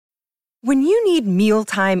When you need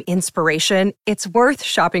mealtime inspiration, it's worth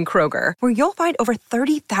shopping Kroger, where you'll find over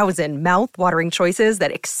 30,000 mouth-watering choices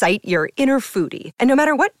that excite your inner foodie. And no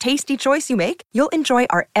matter what tasty choice you make, you'll enjoy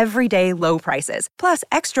our everyday low prices, plus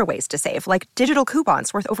extra ways to save, like digital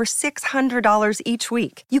coupons worth over $600 each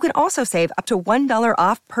week. You can also save up to $1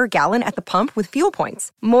 off per gallon at the pump with fuel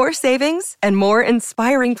points. More savings and more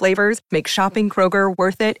inspiring flavors make shopping Kroger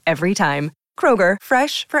worth it every time. Kroger,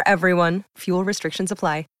 fresh for everyone. Fuel restrictions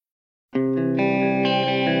apply. So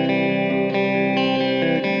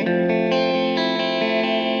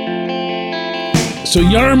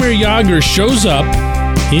Jaromir Jagr shows up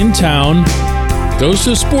in town, goes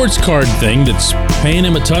to a sports card thing that's paying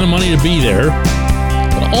him a ton of money to be there,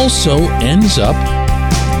 but also ends up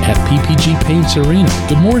at PPG Paints Arena.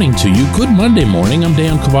 Good morning to you. Good Monday morning. I'm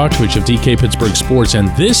Dan Kovacevic of DK Pittsburgh Sports, and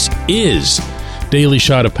this is Daily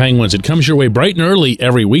Shot of Penguins. It comes your way bright and early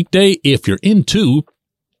every weekday if you're into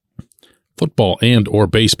football and or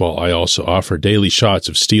baseball. I also offer daily shots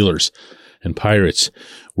of Steelers and Pirates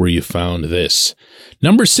where you found this.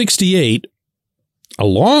 Number 68,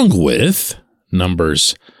 along with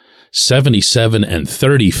numbers 77 and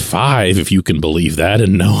 35, if you can believe that.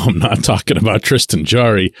 And no, I'm not talking about Tristan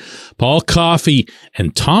Jarry. Paul Coffey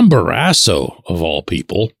and Tom Barrasso, of all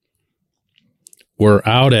people, were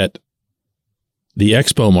out at the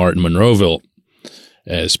Expo Mart in Monroeville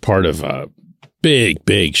as part of a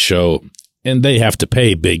big show. And they have to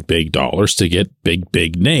pay big dollars to get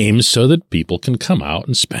big names so that people can come out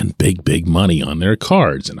and spend big money on their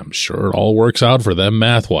cards. And I'm sure it all works out for them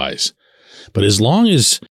math-wise. But as long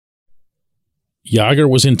as Jagr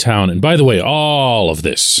was in town, and by the way, all of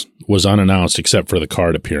this was unannounced except for the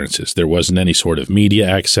card appearances. There wasn't any sort of media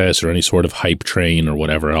access or any sort of hype train or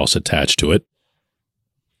whatever else attached to it.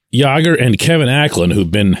 Jagr and Kevin Acklin, who've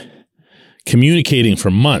been communicating for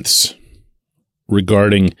months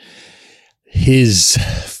regarding his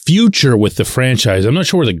future with the franchise. I'm not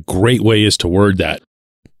sure what the great way is to word that.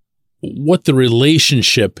 What the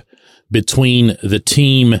relationship between the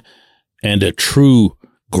team and a true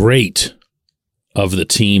great of the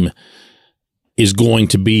team is going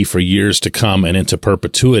to be for years to come and into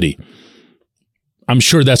perpetuity. I'm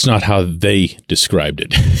sure that's not how they described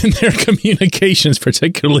it in their communications,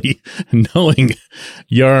 particularly knowing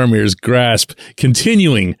Jaromir's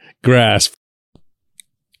continuing grasp,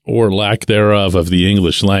 or lack thereof, of the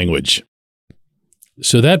English language.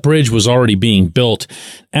 So that bridge was already being built.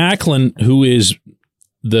 Acklin, who is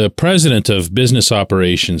the president of business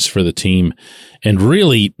operations for the team, and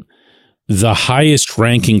really the highest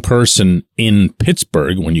ranking person in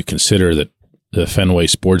Pittsburgh, when you consider that the Fenway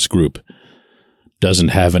Sports Group doesn't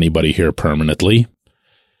have anybody here permanently,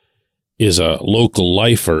 is a local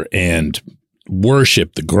lifer and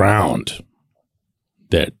worshiped the ground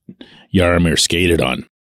that Jaromir skated on.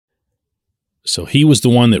 So he was the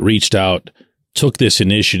one that reached out, took this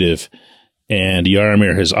initiative, and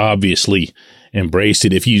Jaromir has obviously embraced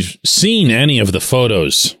it. If you've seen any of the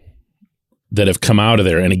photos that have come out of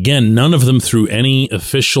there, and again, none of them through any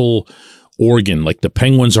official organ, like the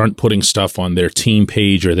Penguins aren't putting stuff on their team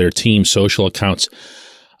page or their team social accounts.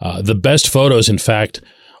 The best photos, in fact,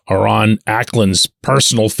 are on Acklin's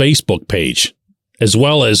personal Facebook page, as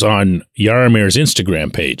well as on Jaromir's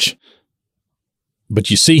Instagram page.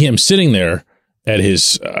 But you see him sitting there at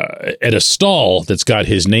his at a stall that's got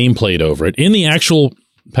his nameplate over it in the actual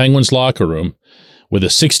Penguins locker room with a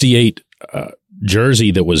 68 jersey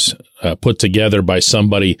that was put together by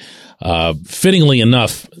somebody. Fittingly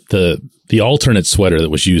enough, the alternate sweater that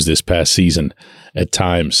was used this past season at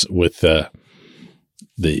times with I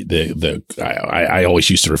always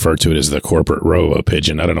used to refer to it as the corporate robo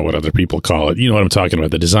pigeon. I don't know what other people call it. You know what I'm talking about?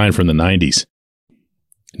 The design from the 90s.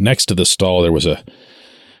 Next to the stall, there was a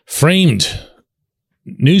framed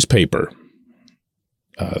newspaper,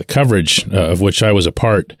 the coverage of which I was a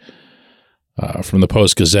part from the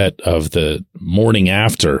Post-Gazette of the morning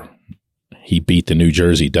after he beat the New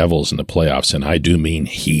Jersey Devils in the playoffs. And I do mean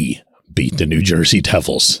he beat the New Jersey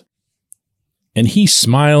Devils. And he's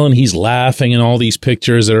smiling, he's laughing in all these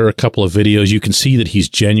pictures. There are a couple of videos. You can see that he's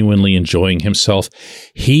genuinely enjoying himself.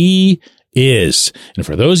 He is. And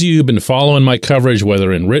for those of you who've been following my coverage,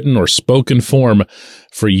 whether in written or spoken form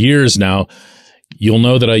for years now, you'll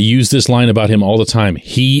know that I use this line about him all the time.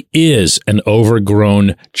 He is an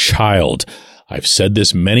overgrown child. I've said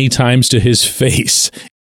this many times to his face.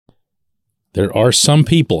 There are some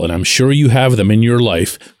people, and I'm sure you have them in your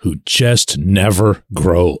life, who just never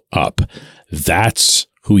grow up. That's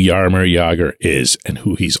who Jaromir Jagr is and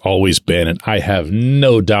who he's always been, and I have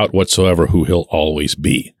no doubt whatsoever who he'll always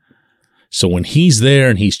be. So when he's there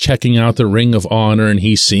and he's checking out the Ring of Honor and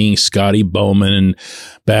he's seeing Scotty Bowman and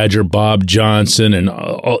Badger Bob Johnson and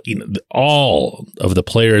all of the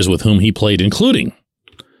players with whom he played, including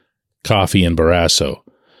Coffey and Barrasso,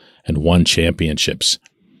 and won championships,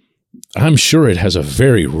 I'm sure it has a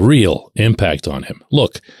very real impact on him.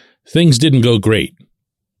 Look, things didn't go great.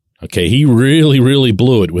 Okay, he really, really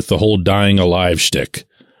blew it with the whole dying alive shtick.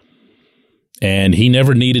 And he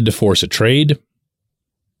never needed to force a trade.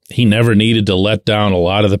 He never needed to let down a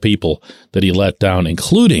lot of the people that he let down,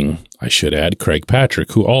 including, I should add, Craig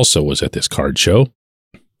Patrick, who also was at this card show.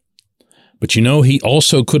 But you know, he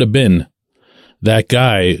also could have been that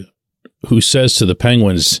guy who says to the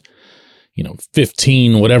Penguins,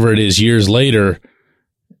 15, whatever it is, years later,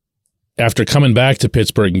 after coming back to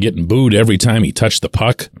Pittsburgh and getting booed every time he touched the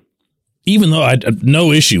puck, even though I had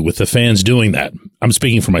no issue with the fans doing that, I'm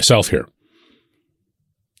speaking for myself here,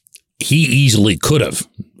 he easily could have,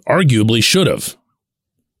 arguably should have,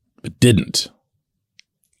 but didn't.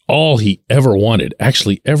 All he ever wanted,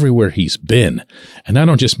 actually everywhere he's been, and I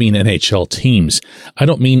don't just mean NHL teams, I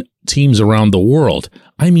don't mean teams around the world,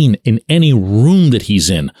 I mean in any room that he's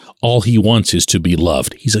in, all he wants is to be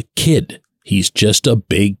loved. He's a kid. He's just a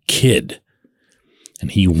big kid.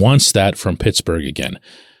 And he wants that from Pittsburgh again.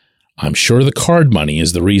 I'm sure the card money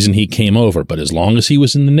is the reason he came over, but as long as he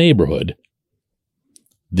was in the neighborhood,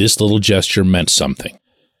 this little gesture meant something.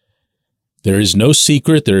 There is no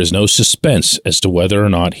secret, there is no suspense as to whether or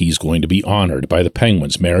not he's going to be honored by the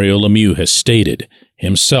Penguins. Mario Lemieux has stated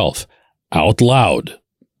himself out loud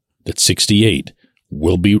that 68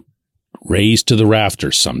 will be raised to the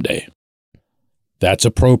rafters someday. That's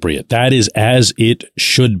appropriate. That is as it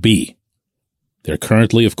should be. There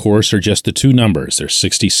currently, of course, are just the two numbers. There's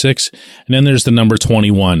 66, and then there's the number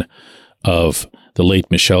 21 of the late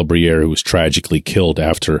Michel Briere, who was tragically killed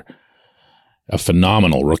after a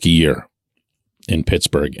phenomenal rookie year in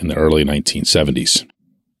Pittsburgh in the early 1970s.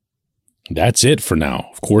 That's it for now.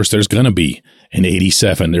 Of course, there's going to be an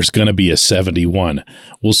 87. There's going to be a 71.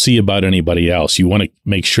 We'll see about anybody else. You want to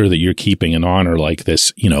make sure that you're keeping an honor like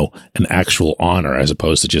this, an actual honor, as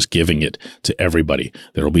opposed to just giving it to everybody.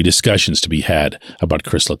 There will be discussions to be had about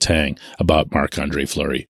Chris Letang, about Marc-Andre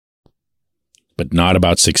Fleury, but not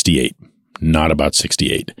about 68. Not about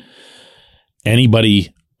 68.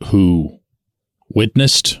 Anybody who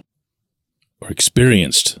witnessed or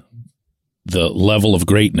experienced the level of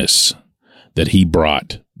greatness that he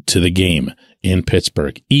brought to the game in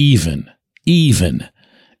Pittsburgh, even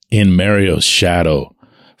in Mario's shadow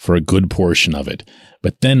for a good portion of it,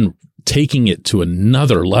 but then taking it to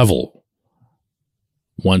another level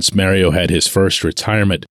once Mario had his first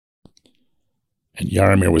retirement and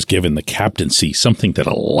Jaromir was given the captaincy, something that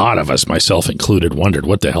a lot of us, myself included, wondered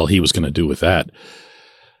what the hell he was going to do with that.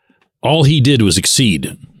 All he did was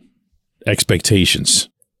exceed expectations.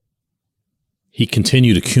 He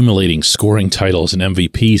continued accumulating scoring titles and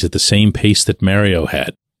MVPs at the same pace that Mario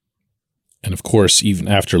had. And of course, even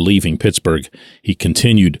after leaving Pittsburgh, he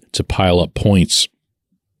continued to pile up points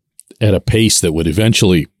at a pace that would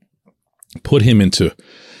eventually put him into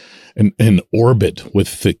an orbit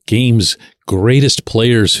with the game's greatest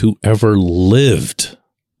players who ever lived.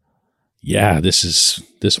 Yeah, this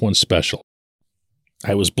one's special.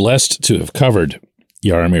 I was blessed to have covered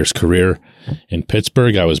Jaromir's career in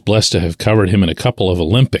Pittsburgh. I was blessed to have covered him in a couple of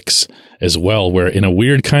Olympics as well, where in a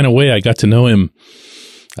weird kind of way I got to know him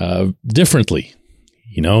differently.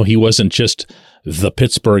 He wasn't just the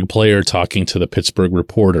Pittsburgh player talking to the Pittsburgh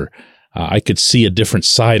reporter. I could see a different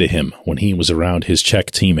side of him when he was around his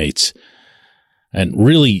Czech teammates. And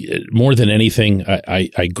really, more than anything,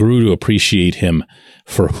 I grew to appreciate him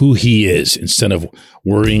for who he is instead of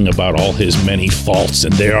worrying about all his many faults,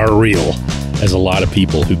 and they are real, as a lot of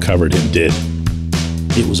people who covered him did.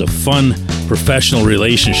 It was a fun, professional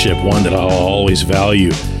relationship, one that I'll always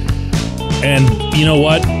value. And you know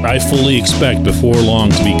what? I fully expect before long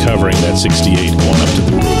to be covering that 68 going up to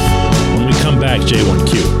the roof. When we come back,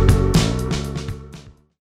 J1Q.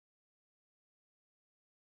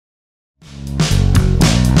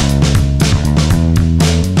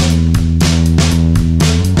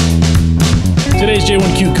 Today's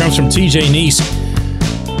J1Q comes from TJ Neese.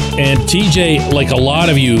 And TJ, like a lot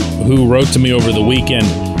of you who wrote to me over the weekend,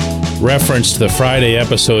 referenced the Friday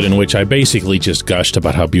episode in which I basically just gushed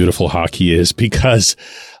about how beautiful hockey is because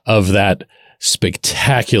of that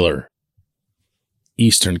spectacular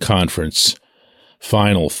Eastern Conference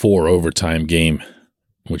Final Four overtime game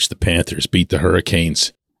in which the Panthers beat the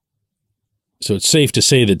Hurricanes. So it's safe to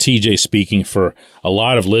say that TJ's speaking for a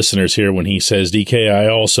lot of listeners here when he says, DK, I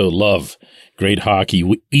also love great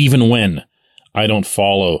hockey, even when I don't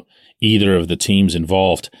follow either of the teams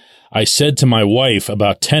involved. I said to my wife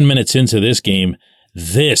about 10 minutes into this game,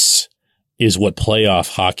 this is what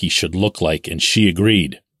playoff hockey should look like, and she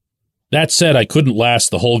agreed. That said, I couldn't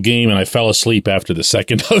last the whole game, and I fell asleep after the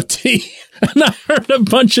second OT. And I heard a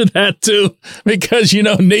bunch of that, too, because,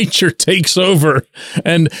 nature takes over.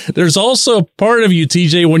 And there's also a part of you,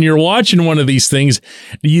 TJ, when you're watching one of these things,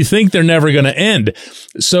 you think they're never going to end.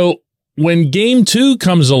 So when game 2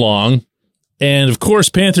 comes along, and, of course,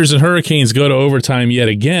 Panthers and Hurricanes go to overtime yet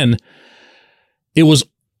again, it was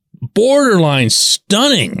borderline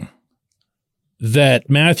stunning that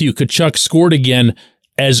Matthew Tkachuk scored again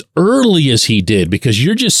as early as he did, because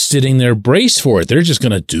you're just sitting there braced for it. They're just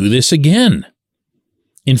going to do this again.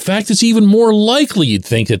 In fact, it's even more likely you'd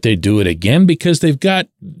think that they'd do it again because they've got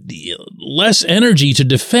less energy to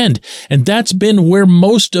defend. And that's been where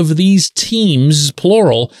most of these teams,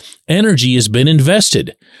 plural, energy has been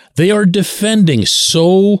invested. They are defending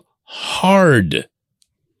so hard.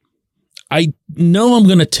 I know I'm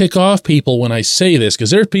going to tick off people when I say this,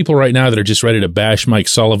 because there's people right now that are just ready to bash Mike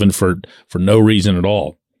Sullivan for no reason at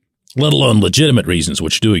all, let alone legitimate reasons,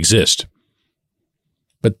 which do exist.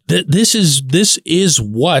 But this is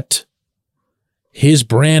what his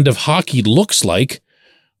brand of hockey looks like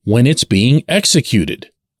when it's being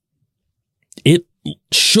executed. It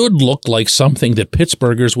should look like something that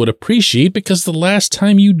Pittsburghers would appreciate, because the last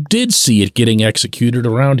time you did see it getting executed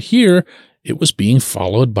around here, it was being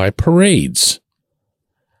followed by parades.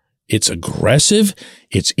 It's aggressive.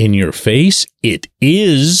 It's in your face. It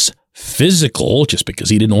is physical, just because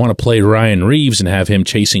he didn't want to play Ryan Reeves and have him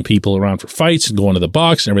chasing people around for fights and going to the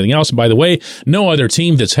box and everything else. And by the way, no other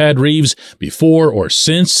team that's had Reeves before or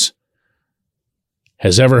since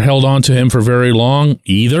has ever held on to him for very long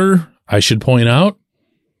either, I should point out.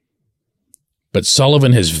 But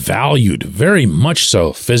Sullivan has valued, very much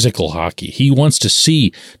so, physical hockey. He wants to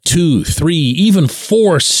see 2, 3, even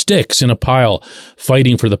 4 sticks in a pile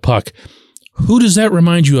fighting for the puck. Who does that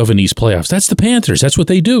remind you of in these playoffs? That's the Panthers. That's what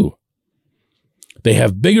they do. They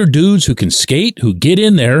have bigger dudes who can skate, who get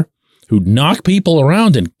in there, who knock people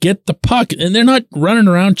around and get the puck. And they're not running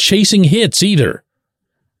around chasing hits either.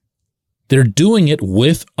 They're doing it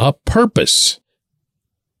with a purpose.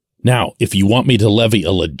 Now, if you want me to levy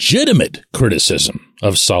a legitimate criticism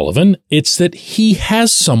of Sullivan, it's that he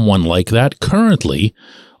has someone like that currently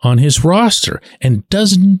on his roster and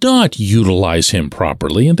does not utilize him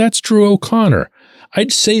properly, and that's Drew O'Connor.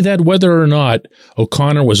 I'd say that whether or not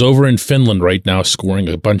O'Connor was over in Finland right now scoring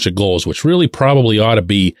a bunch of goals, which really probably ought to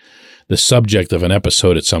be the subject of an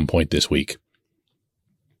episode at some point this week.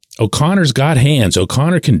 O'Connor's got hands.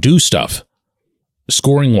 O'Connor can do stuff,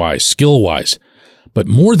 scoring-wise, skill-wise. But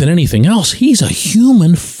more than anything else, he's a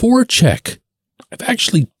human forecheck. I've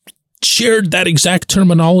actually shared that exact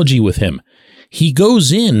terminology with him. He goes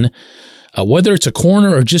in, whether it's a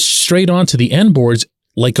corner or just straight onto the end boards,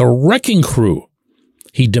 like a wrecking crew.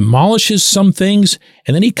 He demolishes some things,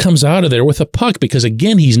 and then he comes out of there with a puck because,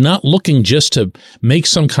 again, he's not looking just to make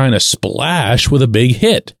some kind of splash with a big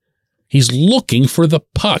hit. He's looking for the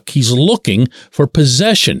puck. He's looking for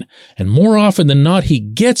possession. And more often than not, he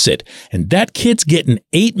gets it. And that kid's getting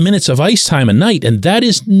 8 minutes of ice time a night, and that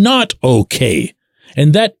is not okay.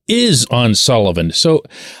 And that is on Sullivan. So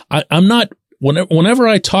I'm not, whenever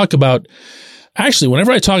I talk about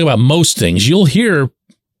most things, you'll hear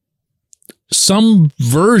some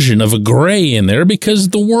version of a gray in there because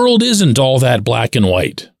the world isn't all that black and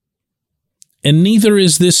white. And neither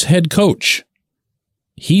is this head coach.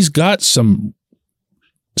 He's got some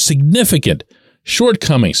significant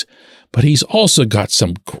shortcomings, but he's also got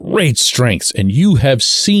some great strengths, and you have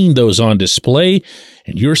seen those on display,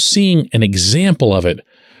 and you're seeing an example of it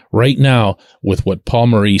right now with what Paul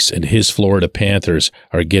Maurice and his Florida Panthers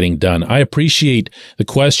are getting done. I appreciate the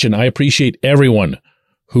question. I appreciate everyone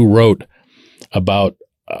who wrote about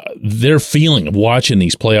their feeling of watching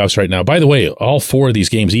these playoffs right now. By the way, all 4 of these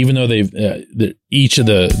games, even though they've each of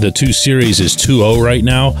the 2 series is 2-0 right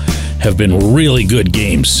now, have been really good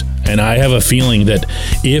games. And I have a feeling that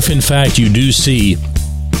if, in fact, you do see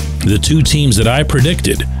the 2 teams that I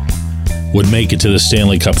predicted would make it to the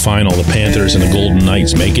Stanley Cup final, the Panthers and the Golden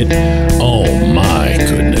Knights make it, oh my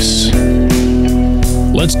goodness.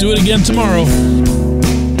 Let's do it again tomorrow.